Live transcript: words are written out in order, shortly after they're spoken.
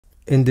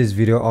In this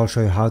video, I'll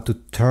show you how to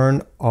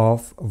turn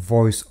off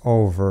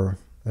VoiceOver,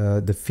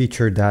 the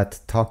feature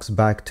that talks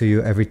back to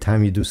you every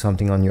time you do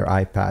something on your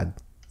iPad.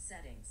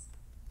 Settings.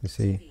 You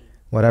see,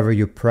 whatever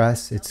you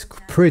press, it's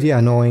pretty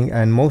annoying,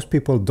 and most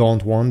people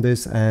don't want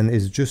this, and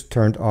it's just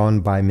turned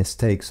on by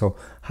mistake. So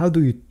how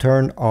do you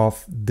turn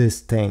off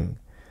this thing?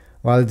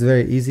 Well, it's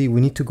very easy. We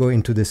need to go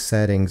into the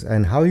settings,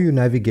 and how you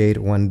navigate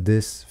when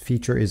this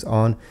feature is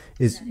on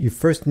is you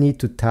first need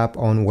to tap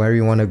on where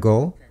you want to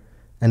go,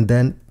 and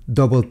then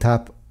double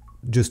tap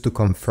just to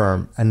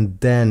confirm, and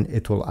then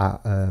it will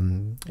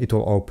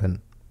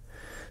open.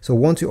 So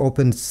once you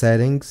open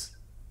settings,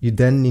 you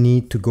then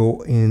need to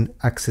go in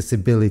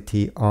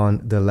accessibility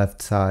on the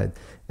left side,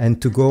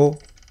 and to go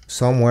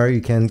somewhere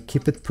you can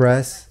keep it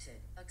pressed,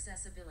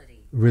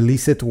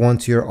 release it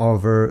once you're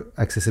over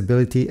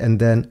accessibility, and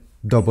then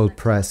double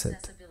press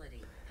it.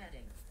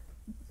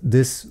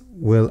 This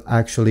will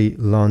actually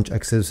launch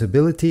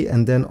accessibility,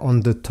 and then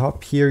on the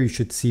top here you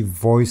should see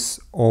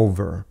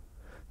VoiceOver.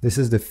 This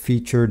is the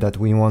feature that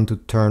we want to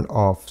turn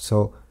off.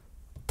 So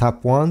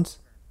tap once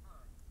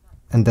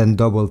and then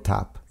double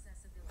tap.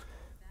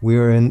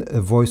 We're in a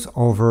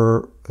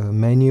VoiceOver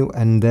menu,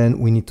 and then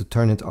we need to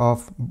turn it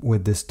off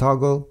with this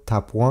toggle.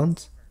 Tap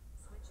once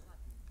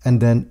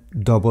and then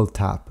double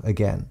tap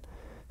again.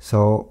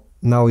 So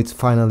now it's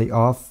finally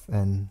off,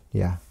 and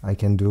yeah, I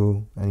can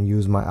do and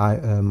use my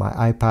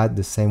iPad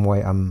the same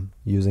way I'm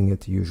using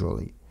it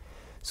usually.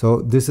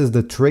 So this is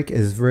the trick,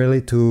 is really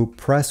to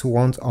press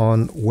once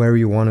on where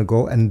you want to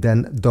go and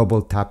then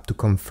double tap to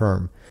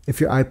confirm.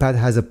 If your iPad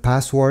has a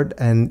password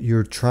and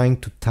you're trying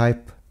to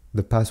type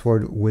the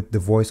password with the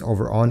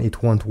VoiceOver on,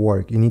 it won't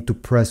work. You need to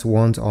press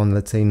once on,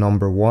 let's say,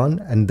 number 1,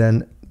 and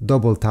then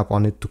double tap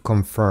on it to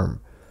confirm.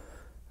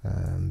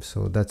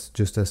 So that's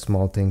just a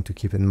small thing to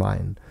keep in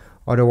mind.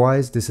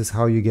 Otherwise, this is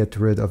how you get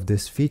rid of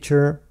this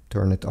feature.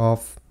 Turn it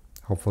off.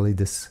 Hopefully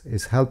this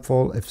is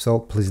helpful. If so,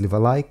 please leave a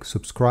like,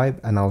 subscribe,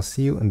 and I'll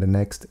see you in the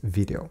next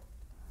video.